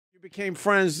became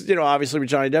friends, you know, obviously with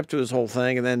Johnny Depp to this whole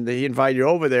thing, and then he invited you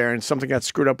over there, and something got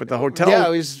screwed up at the hotel.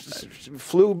 Yeah, we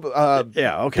flew.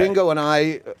 Bingo and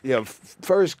I,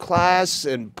 first class,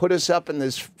 and put us up in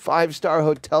this 5-star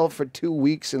hotel for 2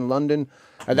 weeks in London.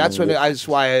 And that's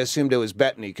why I assumed it was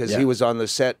Bettany, because he was on the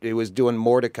set. He was doing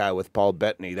Mordecai with Paul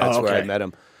Bettany. That's where I met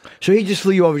him. So he just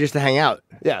flew you over just to hang out.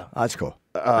 Yeah, that's cool.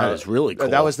 That is really cool.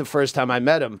 That was the first time I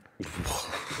met him,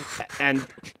 and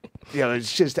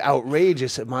it's just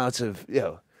outrageous amounts of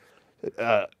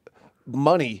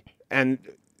money. And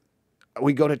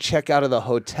we go to check out of the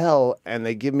hotel, and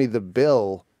they give me the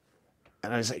bill,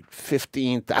 and I was like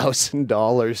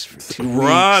 $15,000 for 2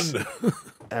 weeks.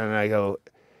 And I go,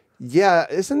 yeah,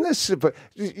 isn't this super?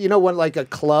 You know when like a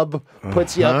club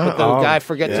puts you up, but the guy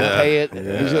forgets to pay it.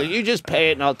 Yeah. He's like, you just pay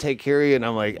it, and I'll take care of you. And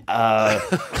I'm like,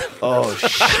 oh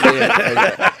shit!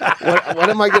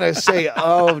 What am I gonna say?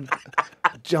 Oh,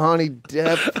 Johnny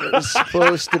Depp is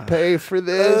supposed to pay for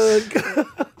this.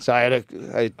 So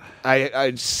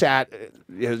I sat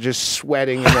just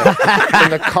sweating in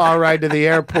the car ride to the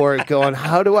airport, going,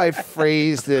 how do I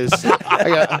phrase this?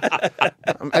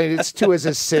 It's to his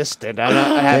assistant.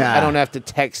 I don't have to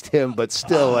text him, but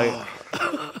still,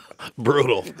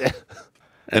 brutal.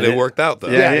 And it worked out, though.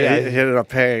 Yeah, he ended up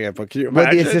paying it. But can you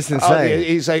imagine? What the assistant say?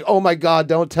 He's like, oh my God,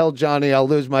 don't tell Johnny, I'll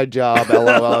lose my job.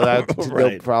 LOL, that's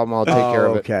no problem. I'll take care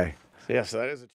of it. Okay. Yes, that is.